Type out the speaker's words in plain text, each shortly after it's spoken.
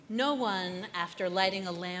No one, after lighting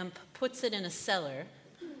a lamp, puts it in a cellar,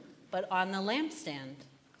 but on the lampstand,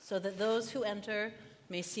 so that those who enter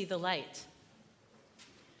may see the light.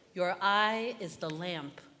 Your eye is the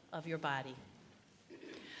lamp of your body.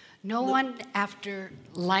 No one, after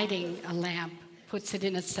lighting a lamp, puts it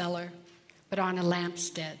in a cellar, but on a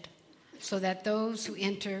lampstand, so that those who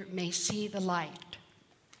enter may see the light.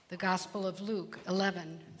 The Gospel of Luke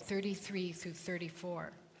 11:33 through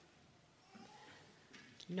 34.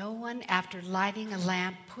 No one, after lighting a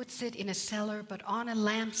lamp, puts it in a cellar, but on a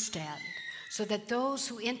lampstand, so that those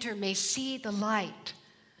who enter may see the light.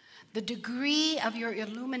 The degree of your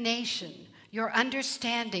illumination, your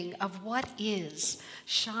understanding of what is,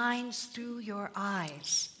 shines through your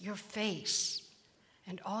eyes, your face,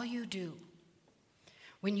 and all you do.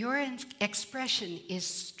 When your expression is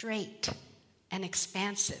straight and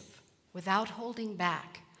expansive, without holding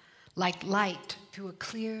back, like light through a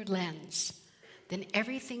clear lens, then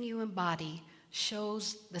everything you embody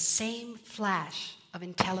shows the same flash of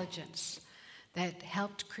intelligence that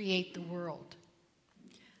helped create the world.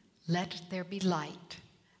 Let there be light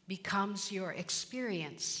becomes your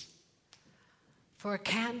experience. For a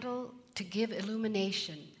candle to give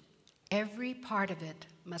illumination, every part of it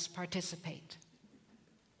must participate.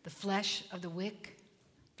 The flesh of the wick,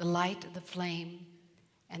 the light of the flame,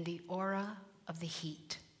 and the aura of the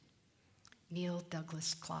heat. Neil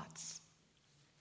Douglas Klotz.